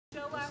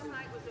show last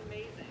night was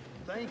amazing.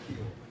 Thank you.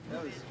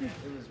 That was it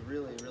was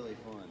really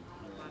fun.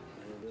 Yeah,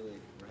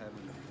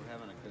 we're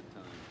having a good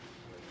time.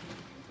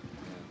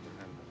 Yeah, we're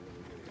having a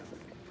really good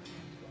time.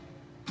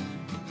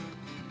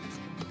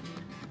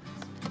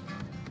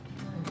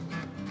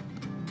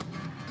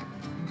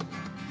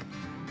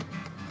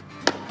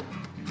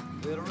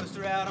 Little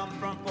rooster out on the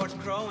front porch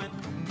crowing.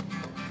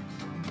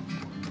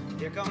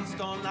 Here comes the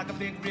storm like a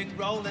big rig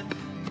rolling.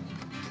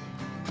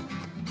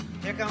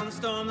 Here comes the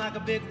storm like a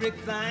big rig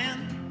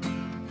flying.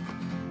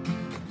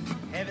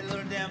 Heavy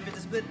little damn fit to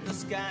split the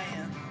sky.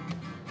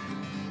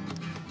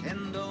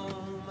 And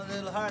oh, my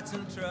little heart's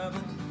in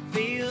trouble.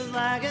 Feels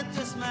like it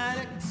just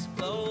might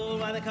explode.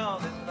 Why they call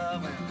it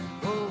love? And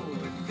oh,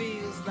 it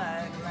feels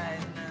like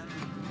lightning.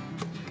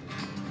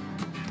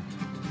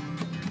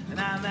 And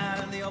I'm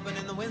out in the open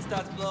and the wind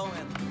starts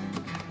blowing.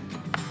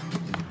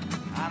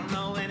 I don't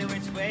know any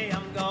which way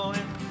I'm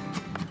going.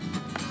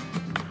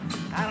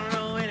 I don't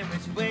know any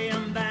which way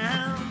I'm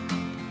bound.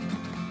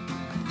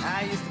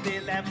 I used to be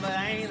laughing, but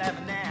I ain't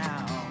laughing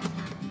now.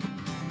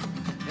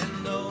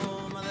 And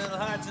oh, my little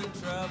heart's in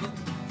trouble.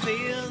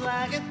 Feels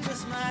like it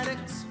just might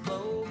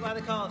explode. Why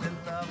they call it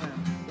love? And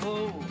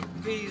oh,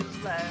 it feels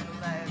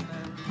like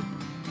lightning.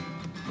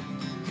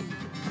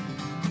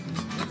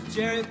 With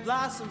cherry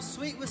blossom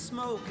sweet with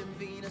smoke and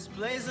Venus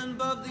blazing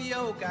above the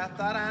oak, I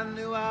thought I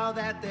knew all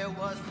that there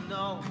was to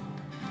know.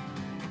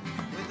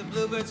 With the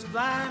bluebirds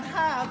flying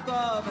high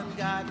above and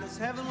God knows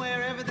heaven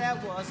wherever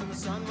that was, and the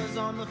sun was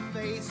on the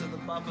face of the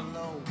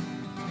buffalo.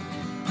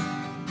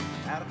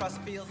 Out across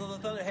the fields all the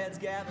thunderheads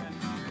gathering.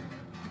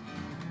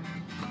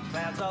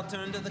 Clouds all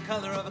turned to the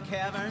color of a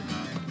cavern.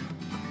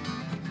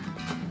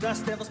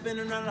 Dust devils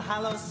spinning around a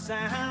hollow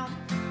sound.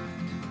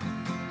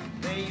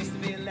 They used to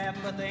be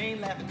laughing, but they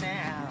ain't laughing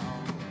now.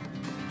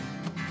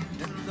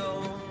 And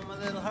though my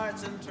little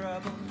heart's in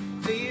trouble,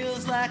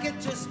 feels like it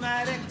just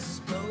might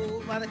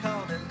explode. Why they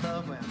call it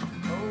love? When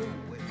oh,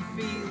 it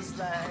feels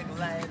like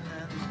lightning.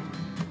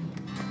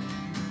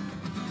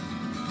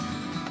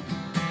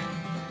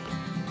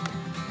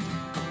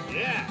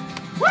 Yeah.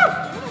 Woo!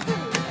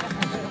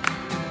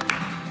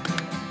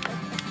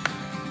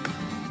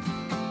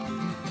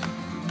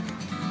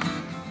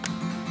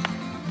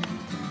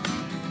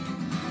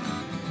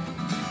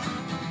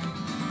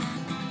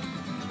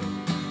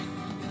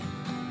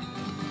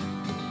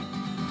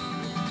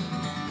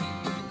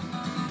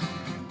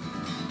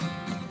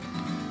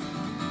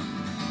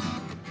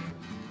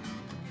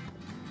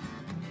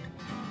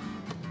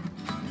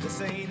 This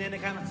ain't any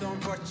kind of storm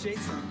for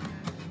chasing.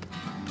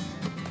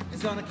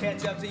 It's gonna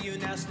catch up to you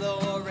now, slow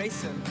or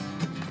racing.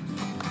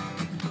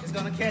 It's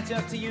gonna catch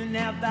up to you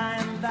now, by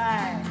and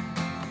by.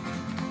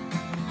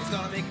 It's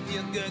gonna make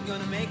you feel good,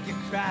 gonna make you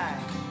cry.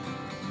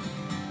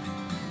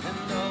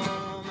 And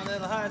oh, my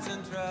little heart's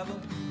in trouble.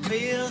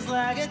 Feels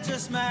like it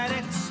just might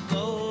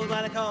explode.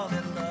 Why they call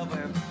it love?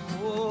 Well,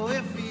 oh,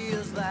 it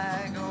feels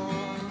like, oh,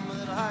 my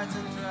little heart's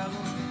in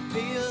trouble.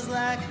 Feels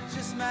like it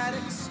just might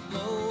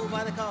explode.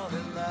 Why they call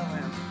it love?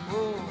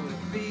 Well, oh, it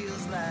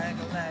feels like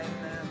lightning.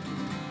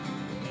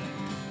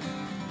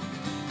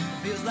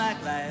 Feels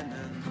like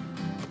lightning.